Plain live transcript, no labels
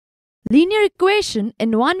linear equation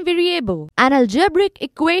in one variable. An algebraic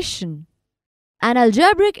equation. An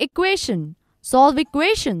algebraic equation. Solve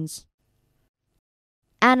equations.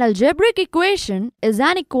 An algebraic equation is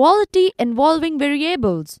an equality involving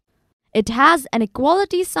variables. It has an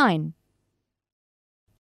equality sign.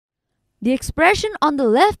 The expression on the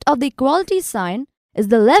left of the equality sign is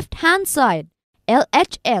the left-hand side,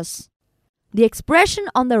 LHS. The expression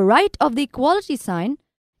on the right of the equality sign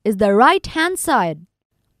is the right-hand side,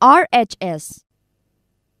 RHS.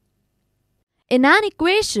 In an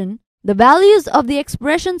equation, the values of the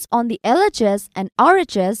expressions on the LHS and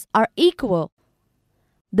RHS are equal.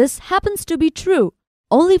 This happens to be true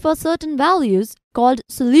only for certain values called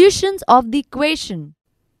solutions of the equation.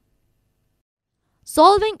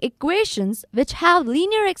 Solving equations which have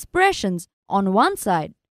linear expressions on one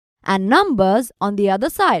side and numbers on the other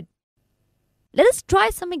side. Let us try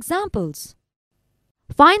some examples.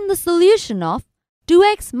 Find the solution of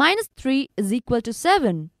 2x minus 3 is equal to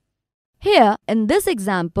 7. Here, in this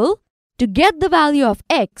example, to get the value of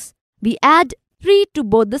x, we add 3 to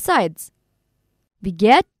both the sides. We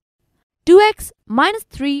get 2x minus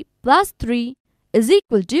 3 plus 3 is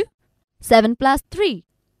equal to 7 plus 3.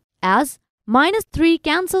 As minus 3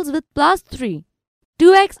 cancels with plus 3,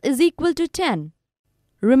 2x is equal to 10.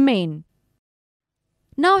 Remain.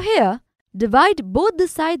 Now here, divide both the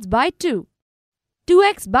sides by 2.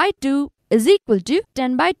 2x by 2 is equal to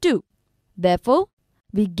 10 by 2. Therefore,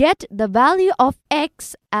 we get the value of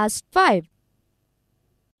x as 5.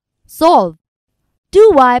 Solve.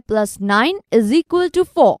 2y plus 9 is equal to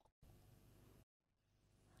 4.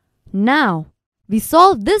 Now, we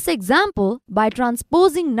solve this example by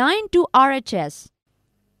transposing 9 to RHS.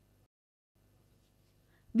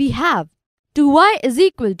 We have 2y is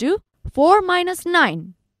equal to 4 minus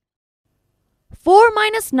 9. 4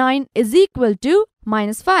 minus 9 is equal to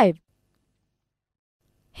minus 5.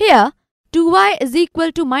 Here, 2y is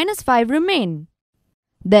equal to minus 5 remain.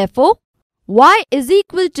 Therefore, y is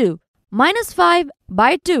equal to minus 5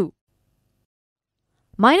 by 2.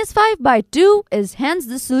 Minus 5 by 2 is hence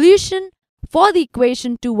the solution for the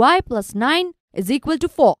equation 2y plus 9 is equal to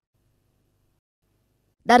 4.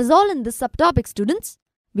 That is all in this subtopic, students.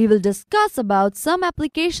 We will discuss about some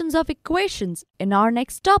applications of equations in our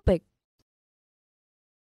next topic.